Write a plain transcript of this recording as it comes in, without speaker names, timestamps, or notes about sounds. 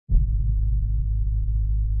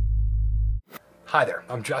Hi there,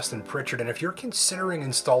 I'm Justin Pritchard, and if you're considering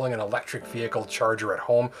installing an electric vehicle charger at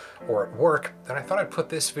home or at work, then I thought I'd put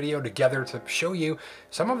this video together to show you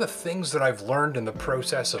some of the things that I've learned in the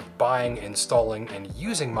process of buying, installing, and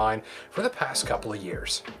using mine for the past couple of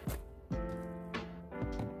years.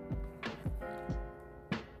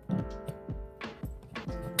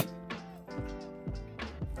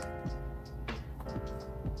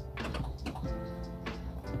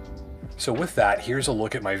 So with that, here's a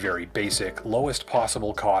look at my very basic, lowest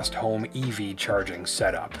possible cost home EV charging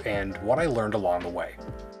setup and what I learned along the way.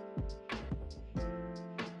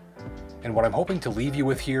 And what I'm hoping to leave you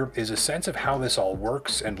with here is a sense of how this all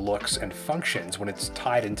works and looks and functions when it's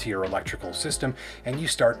tied into your electrical system and you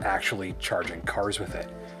start actually charging cars with it.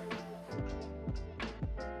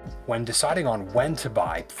 When deciding on when to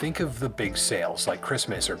buy, think of the big sales like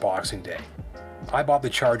Christmas or Boxing Day. I bought the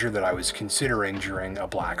charger that I was considering during a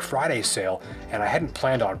Black Friday sale, and I hadn't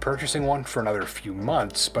planned on purchasing one for another few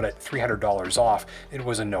months, but at $300 off, it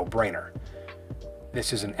was a no-brainer.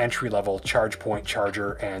 This is an entry-level charge point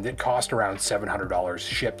charger, and it cost around $700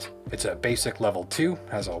 shipped. It's a basic level 2,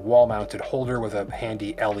 has a wall-mounted holder with a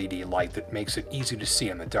handy LED light that makes it easy to see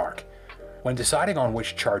in the dark. When deciding on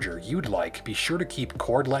which charger you'd like, be sure to keep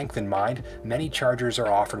cord length in mind. Many chargers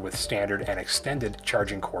are offered with standard and extended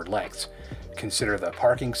charging cord lengths. Consider the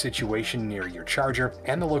parking situation near your charger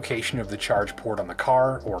and the location of the charge port on the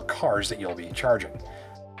car or cars that you'll be charging.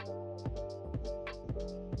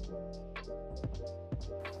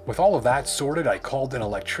 With all of that sorted, I called an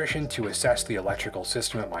electrician to assess the electrical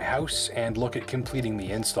system at my house and look at completing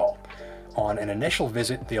the install. On an initial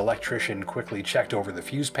visit, the electrician quickly checked over the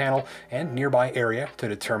fuse panel and nearby area to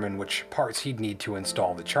determine which parts he'd need to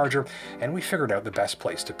install the charger, and we figured out the best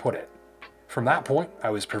place to put it. From that point, I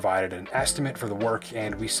was provided an estimate for the work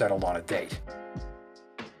and we settled on a date.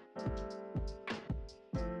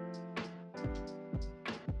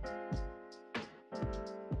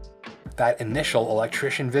 That initial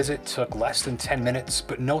electrician visit took less than 10 minutes,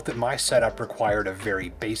 but note that my setup required a very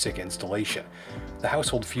basic installation. The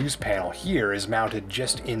household fuse panel here is mounted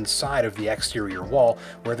just inside of the exterior wall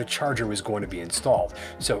where the charger was going to be installed,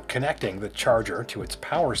 so connecting the charger to its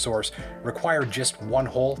power source required just one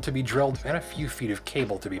hole to be drilled and a few feet of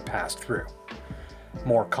cable to be passed through.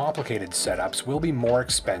 More complicated setups will be more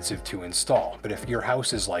expensive to install, but if your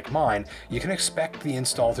house is like mine, you can expect the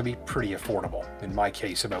install to be pretty affordable, in my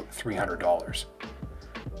case about $300.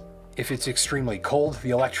 If it's extremely cold,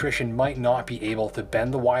 the electrician might not be able to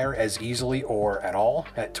bend the wire as easily or at all.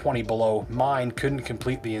 At 20 below, mine couldn't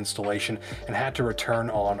complete the installation and had to return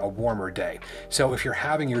on a warmer day. So if you're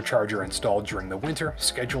having your charger installed during the winter,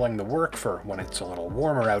 scheduling the work for when it's a little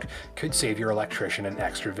warmer out could save your electrician an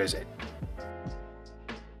extra visit.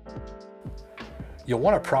 You'll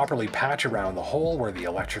want to properly patch around the hole where the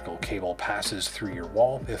electrical cable passes through your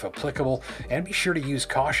wall, if applicable, and be sure to use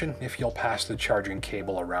caution if you'll pass the charging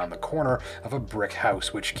cable around the corner of a brick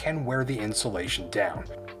house, which can wear the insulation down.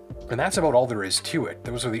 And that's about all there is to it.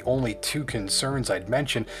 Those are the only two concerns I'd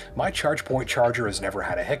mention. My charge point charger has never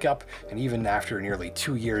had a hiccup, and even after nearly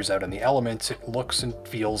 2 years out in the elements, it looks and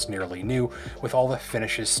feels nearly new, with all the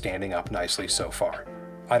finishes standing up nicely so far.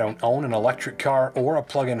 I don't own an electric car or a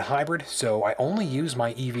plug-in hybrid, so I only use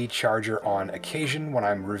my EV charger on occasion when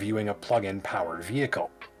I'm reviewing a plug-in powered vehicle.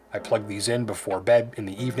 I plug these in before bed in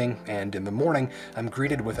the evening, and in the morning I'm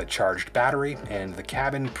greeted with a charged battery and the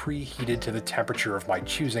cabin preheated to the temperature of my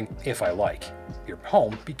choosing if I like. Your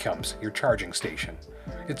home becomes your charging station.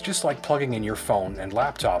 It's just like plugging in your phone and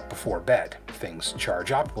laptop before bed. Things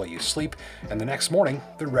charge up while you sleep, and the next morning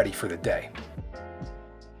they're ready for the day.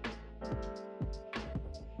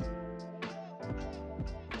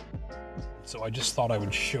 So I just thought I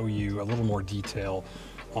would show you a little more detail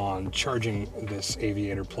on charging this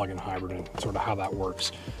Aviator plug-in hybrid and sort of how that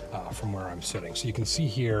works from where I'm sitting. So you can see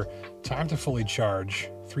here, time to fully charge,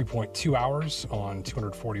 3.2 hours on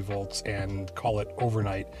 240 volts and call it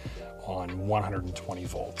overnight on 120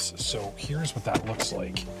 volts. So here's what that looks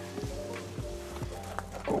like.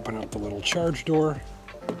 Open up the little charge door,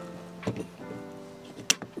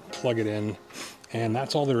 plug it in, and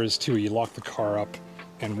that's all there is to it. You lock the car up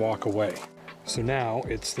and walk away. So now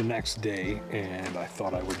it's the next day, and I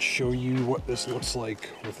thought I would show you what this looks like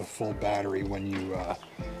with a full battery when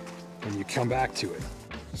you come back to it.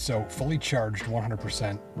 So fully charged,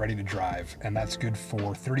 100%, ready to drive, and that's good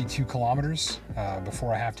for 32 kilometers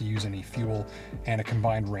before I have to use any fuel, and a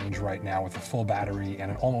combined range right now with a full battery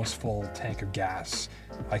and an almost full tank of gas,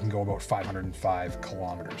 I can go about 505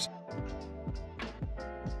 kilometers.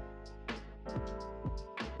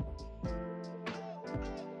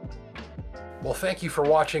 Well, thank you for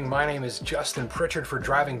watching. My name is Justin Pritchard for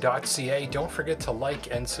Driving.ca. Don't forget to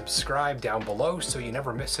like and subscribe down below so you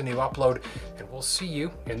never miss a new upload, and we'll see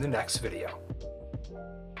you in the next video.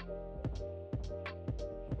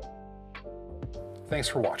 Thanks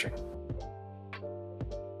for watching.